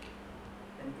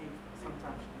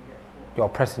 You're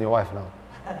pressing your wife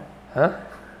now. Huh?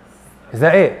 Is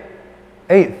that it?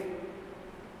 Eighth.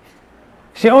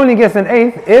 She only gets an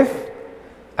eighth if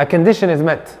a condition is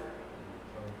met.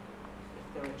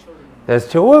 There's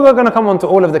two. We're going to come on to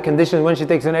all of the conditions when she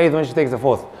takes an eighth, when she takes a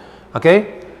fourth.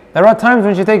 Okay? There are times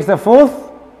when she takes the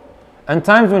fourth and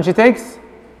times when she takes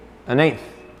an eighth.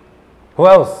 Who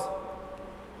else?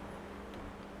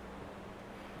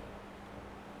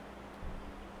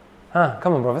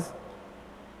 Come on, brothers.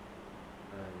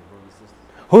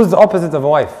 Who's the opposite of a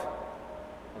wife?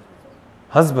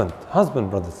 Husband. Husband,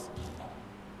 brothers.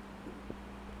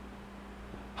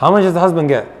 How much does the husband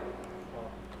get?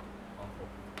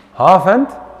 Half and?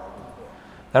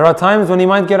 There are times when he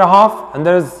might get a half and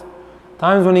there's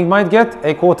times when he might get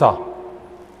a quarter.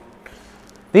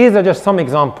 These are just some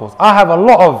examples. I have a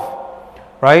lot of,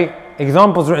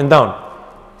 examples written down.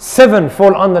 7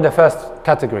 fall under the first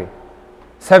category.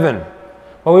 7.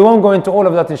 But we won't go into all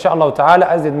of that inshallah ta'ala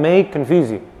as it may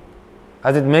confuse you.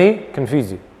 As it may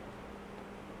confuse you.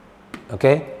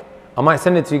 Okay? I might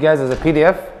send it to you guys as a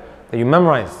PDF that you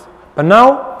memorize. But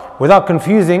now, without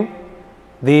confusing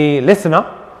the listener,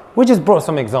 we just brought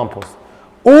some examples.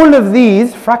 All of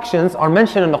these fractions are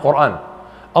mentioned in the Quran.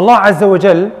 Allah Azza wa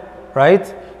Jal,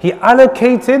 right? He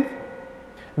allocated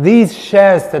these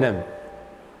shares to them.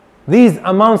 These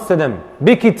amounts to them.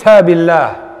 بِكِتَابِ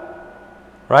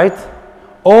Right?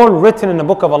 All written in the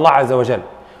book of Allah Azza wa Jal.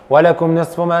 وَلَكُمْ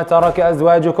نَصْفُ مَا تَرَكَ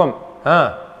أَزْوَاجُكُمْ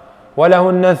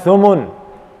وَلَهُنَّ الثُّمُنُ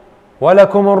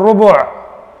وَلَكُمُ الرُّبُعُ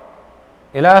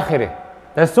إلى آخره.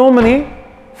 There's so many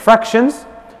fractions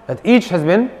that each has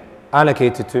been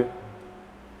allocated to.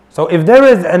 So if there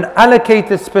is an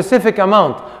allocated specific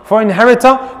amount for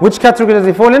inheritor, which category does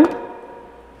he fall in?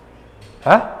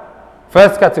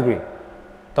 First category.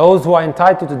 Those who are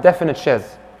entitled to definite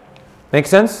shares. Make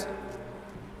sense?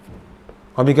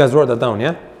 Hope you guys wrote that down,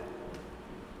 yeah?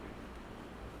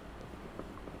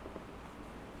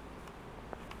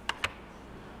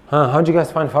 How'd you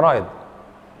guys find fara'id?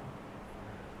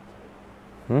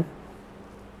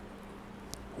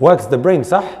 Works the brain,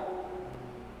 صح?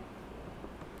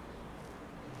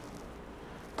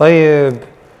 طيب,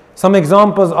 some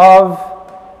examples of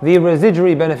the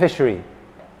residuary beneficiary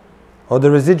or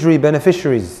the residuary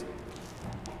beneficiaries.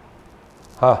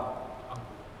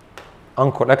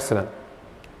 Uncle, excellent.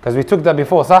 Because we took that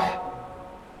before, صح?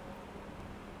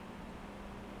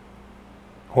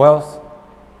 Who else?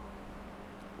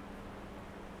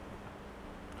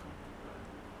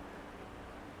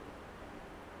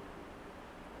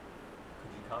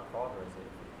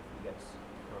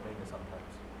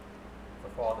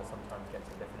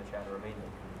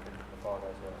 father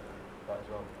as well. That as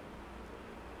well.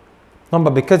 No,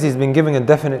 but because he's been given a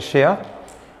definite share,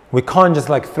 we can't just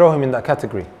like throw him in that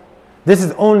category. This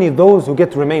is only those who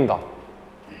get remainder.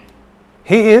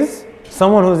 He is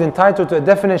someone who's entitled to a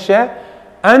definite share,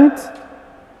 and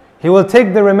he will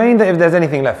take the remainder if there's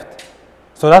anything left.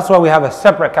 So that's why we have a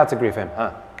separate category for him.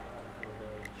 Huh?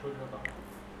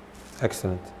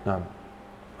 Excellent. No.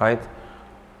 Right?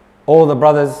 All the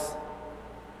brothers,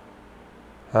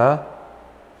 or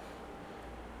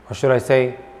should I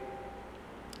say,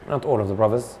 not all of the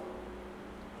brothers,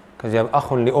 because you have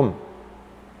akhun li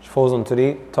which falls into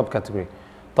the top category.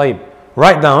 طيب,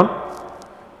 write down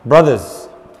brothers,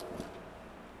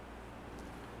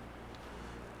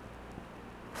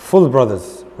 full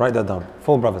brothers. Write that down.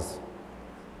 Full brothers.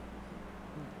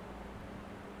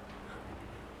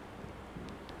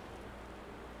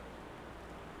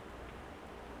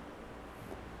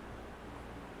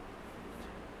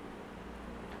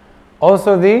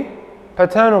 Also the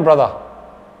paternal brother.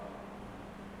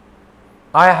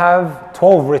 I have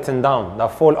 12 written down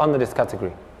that fall under this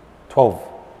category. 12.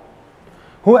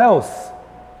 Who else?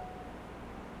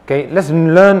 Okay, let's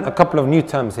learn a couple of new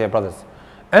terms here, brothers.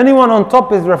 Anyone on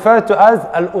top is referred to as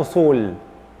al-usul.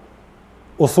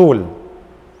 Usul.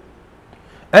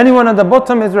 Anyone at the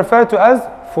bottom is referred to as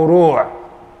furu'.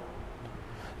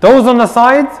 Those on the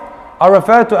sides are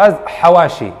referred to as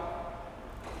hawashi.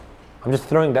 I'm just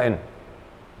throwing that in.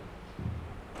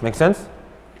 Make sense?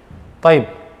 طيب.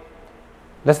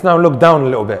 Let's now look down a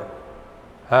little bit.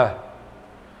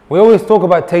 We always talk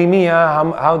about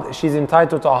Taymiyyah, how she's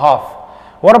entitled to a half.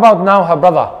 What about now her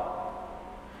brother?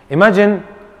 Imagine,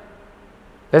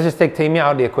 let's just take Taymiyyah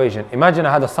out of the equation. Imagine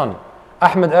I had a son.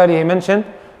 Ahmed earlier he mentioned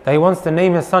that he wants to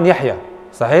name his son Yahya.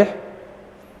 Sahih?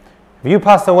 If you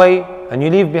pass away and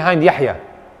you leave behind Yahya,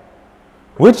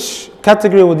 which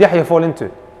category would Yahya fall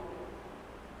into?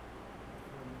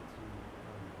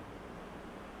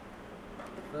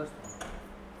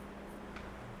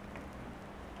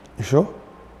 You sure?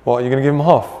 What, you're going to give him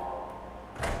half?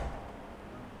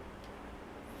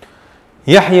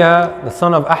 Yahya, the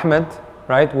son of Ahmed,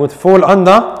 right, would fall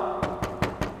under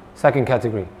second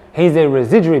category. He's a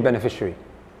residuary beneficiary.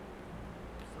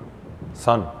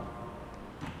 Son.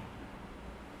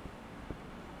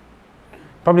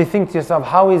 Probably think to yourself,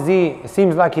 how is he? It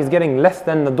seems like he's getting less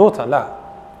than the daughter. La,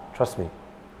 trust me.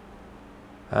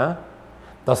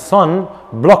 The son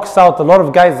blocks out a lot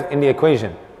of guys in the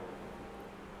equation.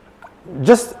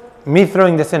 Just me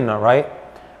throwing this in now, right?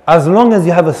 As long as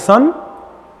you have a son,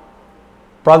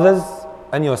 brothers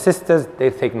and your sisters, they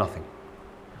take nothing.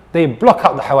 They block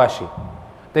out the hawashi.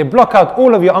 They block out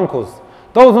all of your uncles,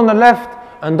 those on the left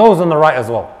and those on the right as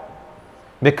well,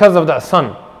 because of that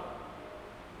son.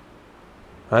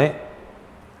 Right?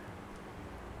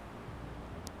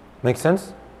 Make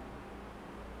sense?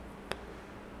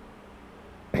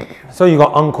 So you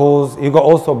got uncles, you got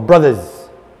also brothers,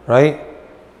 right?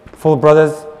 Full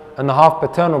brothers and the half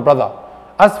paternal brother.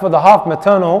 As for the half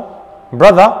maternal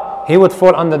brother, he would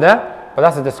fall under there, but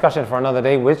that's a discussion for another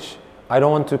day, which I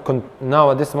don't want to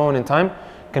now at this moment in time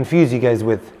confuse you guys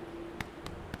with.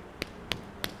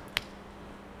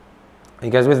 Are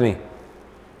you guys with me?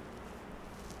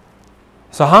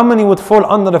 So how many would fall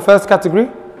under the first category?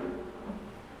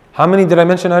 How many did I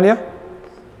mention earlier?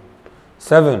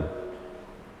 7.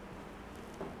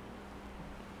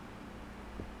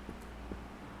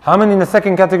 How many in the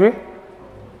second category?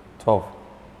 12.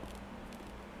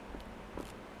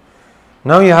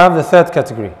 Now you have the third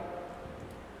category.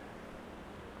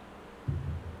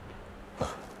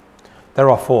 There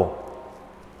are 4.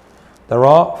 There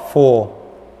are 4.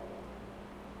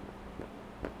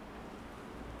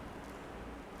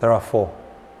 There are 4.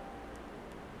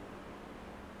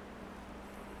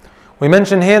 We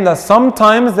mentioned here that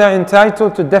sometimes they are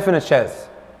entitled to definite shares.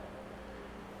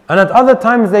 And at other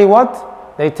times they what?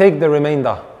 They take the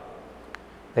remainder.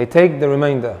 They take the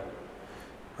remainder.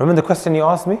 Remember the question you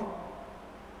asked me? Do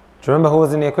you remember who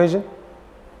was in the equation?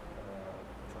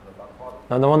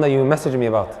 No, the one that you messaged me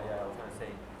about. Yeah, I was going to say,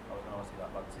 I was going to ask you that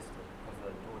about the sisters, because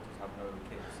the daughters have no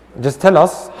kids. Just tell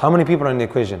us how many people are in the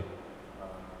equation.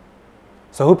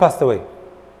 So who passed away?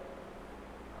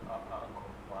 My uncle,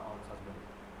 my aunt's husband.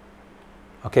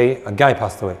 Okay, a guy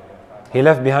passed away. He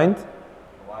left behind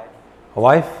A wife, a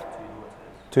wife,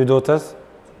 2 daughters, 2 daughters,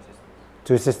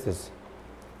 2 sisters. 2 sisters.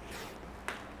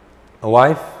 A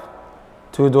wife,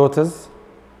 2 daughters,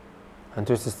 and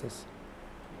 2 sisters.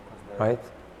 Because the Right?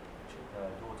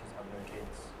 daughters have no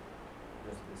kids,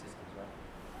 those are the sisters, right?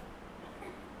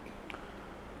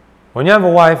 When you have a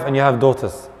wife and you have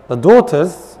daughters, the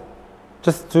daughters,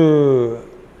 just to,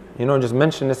 just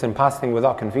mention this in passing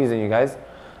without confusing you guys,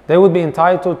 they would be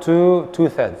entitled to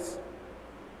 2/3.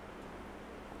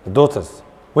 The daughters.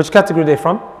 Which category are they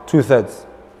from? 2/3.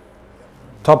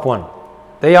 Top one.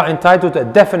 They are entitled to a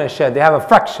definite share. They have a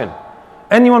fraction.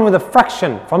 Anyone with a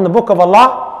fraction from the book of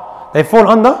Allah, they fall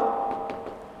under.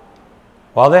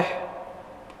 واضح?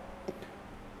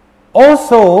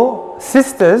 Also,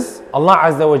 sisters, Allah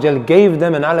Azza wa Jal gave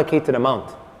them an allocated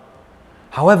amount.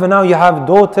 However, now you have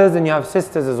daughters and you have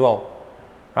sisters as well.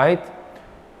 Right?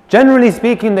 Generally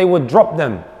speaking, they would drop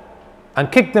them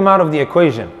and kick them out of the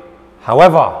equation.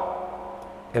 However,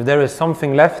 if there is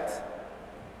something left,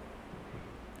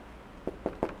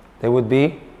 they would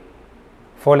be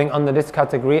falling under this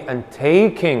category and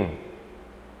taking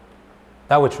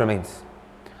that which remains.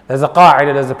 There's a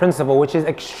qa'idah, there's a principle which is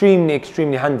extremely,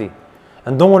 extremely handy.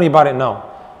 And don't worry about it now.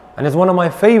 And it's one of my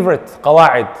favorite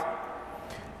qawa'id.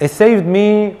 It saved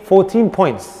me 14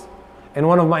 points in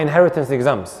one of my inheritance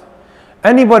exams.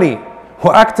 Anybody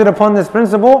who acted upon this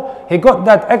principle, he got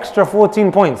that extra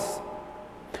 14 points.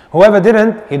 Whoever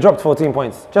didn't, he dropped 14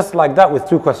 points. Just like that with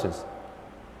 2 questions.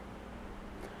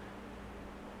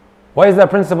 What is that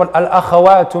principle?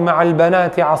 Al-akhawatu ma'al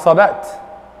banati asabat.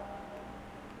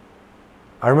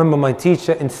 I remember my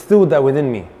teacher instilled that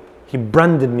within me. He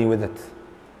branded me with it.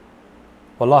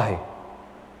 Wallahi.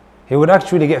 He would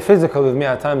actually get physical with me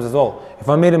at times as well. If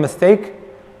I made a mistake,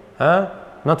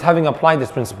 not having applied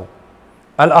this principle.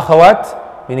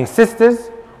 Al-akhawat, meaning sisters,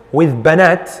 with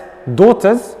banat,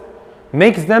 daughters,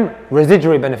 makes them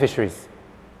residuary beneficiaries.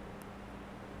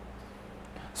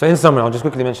 So in summary, I'll just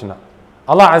quickly mention that.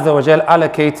 Allah Azza wa Jal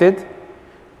allocated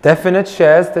definite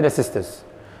shares to the sisters.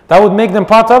 That would make them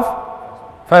part of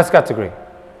first category.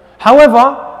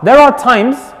 However, there are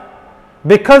times,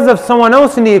 because of someone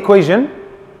else in the equation,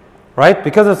 right?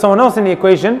 Because of someone else in the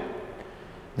equation,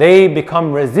 they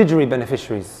become residuary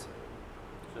beneficiaries.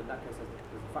 So in that case,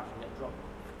 the fraction gets dropped.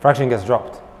 Fraction gets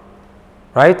dropped.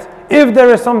 Right? If there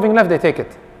is something left, they take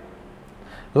it.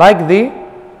 Like the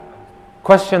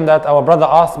question that our brother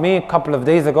asked me a couple of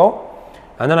days ago,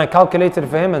 and then I calculated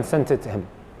for him and sent it to him.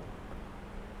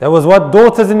 There was what?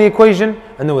 Daughters in the equation,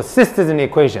 and there was sisters in the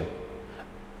equation.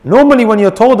 Normally when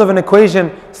you're told of an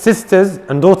equation, sisters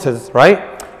and daughters, right?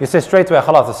 You say straight away,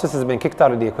 khalas, the sisters have been kicked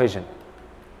out of the equation.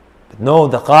 But no,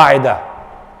 the qa'idah.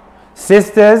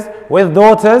 Sisters with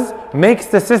daughters makes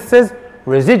the sisters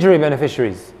residuary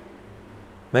beneficiaries.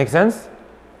 Make sense?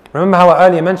 Remember how I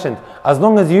earlier mentioned, as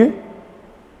long as you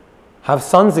have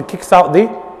sons, it kicks out the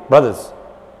brothers.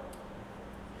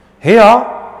 Here,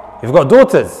 you've got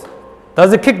daughters.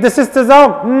 Does it kick the sisters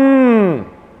out?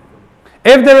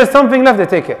 If there is something left, they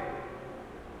take it.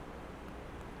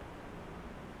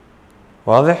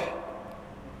 واضح?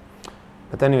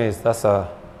 But anyways, that's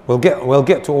we'll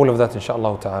get to all of that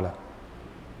inshaAllah ta'ala.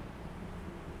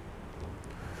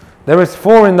 There is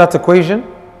 4 in that equation,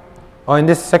 or in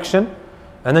this section,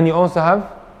 and then you also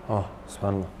have, oh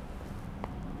subhanAllah,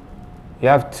 you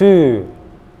have 2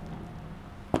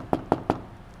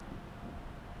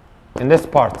 in this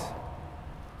part,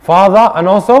 father and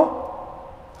also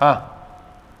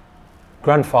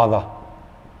grandfather.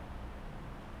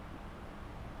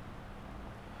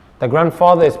 The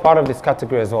grandfather is part of this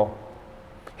category as well.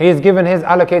 He is given his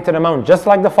allocated amount just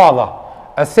like the father,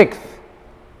 a 1/6.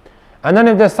 And then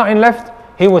if there's something left,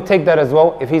 he would take that as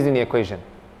well if he's in the equation.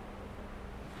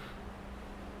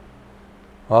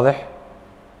 واضح?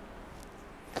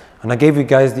 And I gave you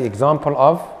guys the example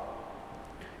of,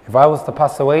 if I was to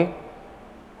pass away,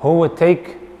 who would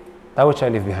take that which I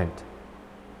leave behind?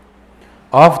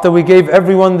 After we gave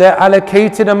everyone their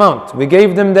allocated amount, we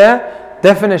gave them their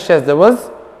definite shares. There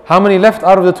was how many left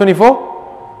out of the 24?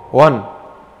 1.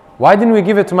 Why didn't we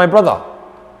give it to my brother?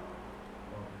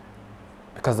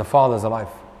 Because the father's alive.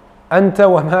 Anta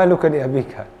wa maluka li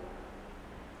abika.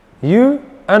 You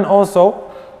and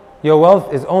also your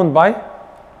wealth is owned by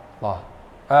Allah,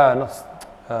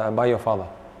 by your father.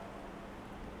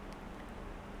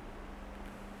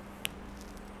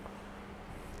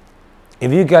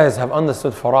 If you guys have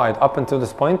understood fara'id up until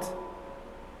this point,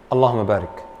 Allahumma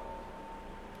barik.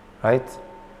 Right?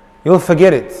 You'll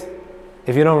forget it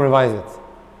if you don't revise it.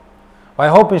 I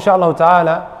hope inshaAllah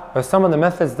ta'ala with some of the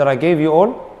methods that I gave you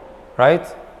all, right?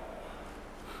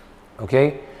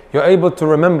 Okay? You're able to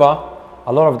remember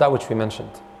a lot of that which we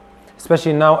mentioned.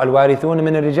 Especially now, al-warithun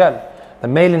min al-rijal, the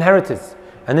male inheritors.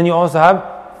 And then you also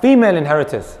have female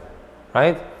inheritors.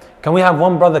 Right? Can we have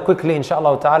one brother quickly,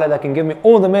 inshaAllah ta'ala, that can give me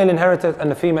all the male inheritors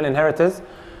and the female inheritors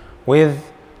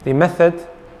with the method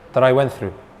that I went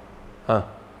through?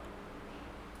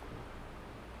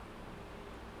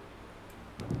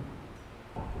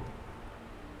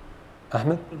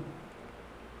 Ahmed?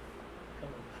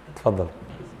 تفضل.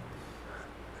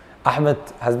 Ahmed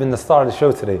has been the star of the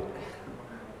show today.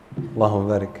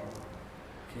 Allahumma barik.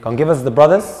 Come give us the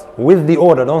brothers with the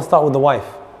order. Don't start with the wife.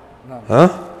 No.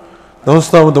 Huh? Don't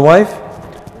start with the wife.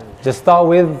 Just start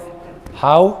with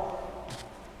how?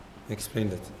 Explain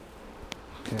it.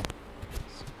 Okay.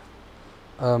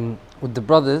 With the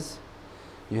brothers,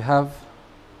 you have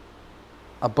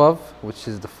above, which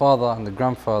is the father and the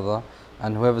grandfather,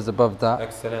 and whoever's above that.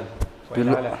 Excellent.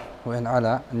 وإن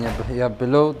على, and you have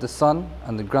below the son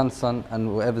and the grandson and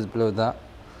whoever's below that.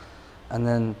 And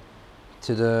then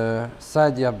to the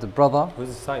side you have the brother. Who's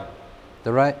the side?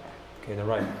 The right. Okay, the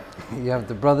right. You have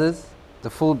the brothers, the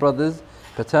full brothers,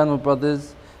 paternal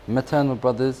brothers, maternal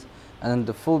brothers, and then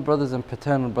the full brothers and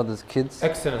paternal brothers' kids.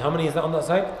 Excellent. How many is that on that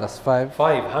side? That's 5.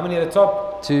 5. How many at the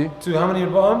top? 2. 2. How many at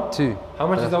the bottom? 2. How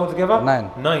much is that altogether?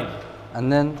 9. 9.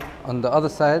 And then on the other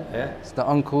side, Yeah. it's the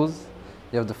uncles.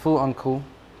 You have the full uncle,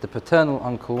 the paternal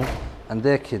uncle, and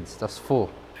their kids. That's 4.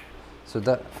 So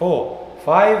that 4.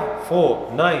 5,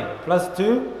 4, 9, plus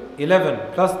 2, 11,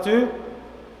 plus 2,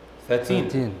 13.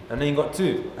 13. And then you got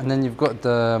 2. And then you've got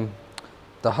the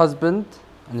husband,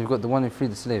 and you've got the one who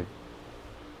freed the slave.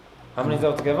 How many is that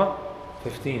altogether?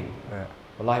 15. Right.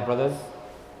 Wallahi brothers,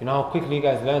 you know how quickly you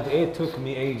guys learned? It took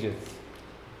me ages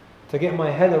to get my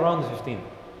head around the 15.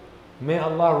 May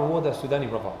Allah reward that Sudani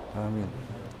brother. Ameen.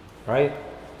 Right?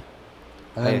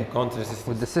 And then Go on to the sisters.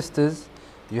 with the sisters,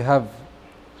 you have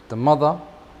the mother,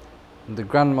 and the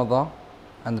grandmother,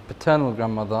 and the paternal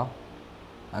grandmother,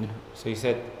 and So you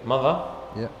said mother,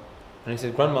 yeah, and you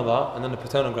said grandmother, and then the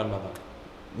paternal grandmother.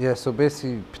 yeah. So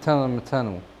basically, paternal and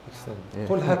maternal. Excellent. Yeah.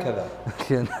 Qul hakadha.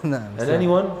 Okay, no, And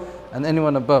anyone? and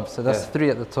anyone above. So that's Yeah. 3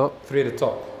 at the top, 3 at the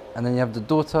top. and then you have the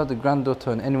daughter, the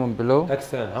granddaughter, and anyone below.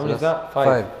 Excellent. How So many is that's that?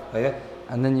 5. Oh, yeah.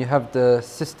 And then you have the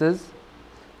sisters,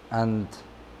 and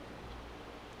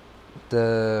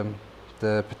the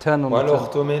paternal.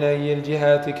 والأخت من أي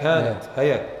الجهات كانت.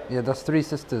 هيا. Yeah, that's 3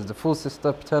 sisters. The full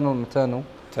sister, paternal, maternal.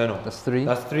 Paternal. That's 3.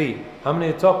 That's 3. How many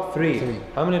at the top? 3. 3.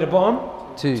 How many at the bottom?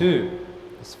 2. 2.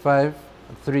 It's 5.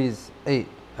 And 3 is 8.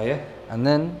 هيا. And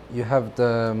then you have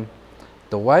the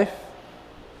wife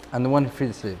and the one who freed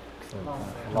the slave.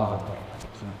 الله أكبر.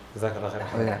 جزاك الله خير.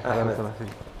 Oh, yeah. أحمد. barakallah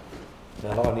feek.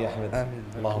 يا الله يا أحمد. آمين.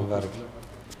 اللهم بارك.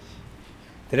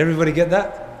 Did everybody get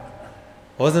that?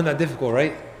 Wasn't that difficult,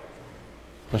 right?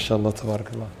 MashaAllah,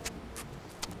 tabarakallah.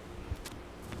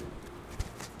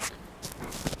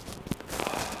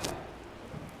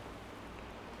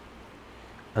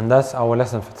 And that's our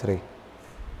lesson for today.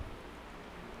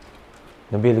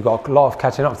 Nabil, you've got a lot of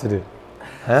catching up to do.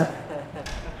 Huh?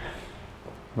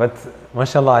 But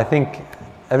mashallah, I think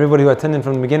everybody who attended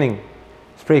from the beginning,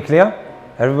 it's pretty clear.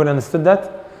 Everybody understood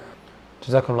that.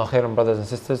 Jazakumullah khairan, brothers and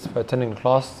sisters, for attending the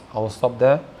class. I will stop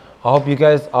there. I hope you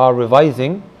guys are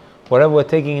revising whatever we're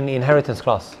taking in the inheritance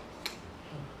class.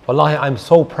 Wallahi, I'm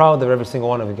so proud of every single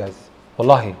one of you guys.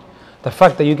 Wallahi. The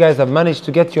fact that you guys have managed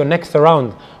to get your necks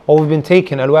around what we've been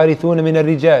taking, الوارثون من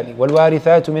الرجال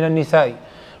والوارثات من النساء,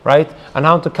 right? And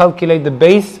how to calculate the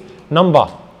base number.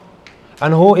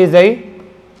 And who is a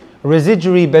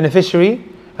residuary beneficiary,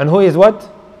 and who is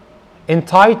what?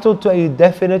 Entitled to a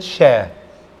definite share.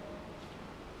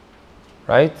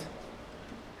 Right?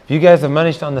 If you guys have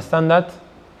managed to understand that,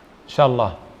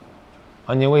 inshallah,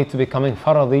 on your way to becoming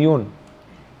faradiyun.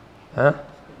 Huh?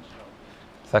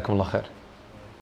 Jazakumullah khair.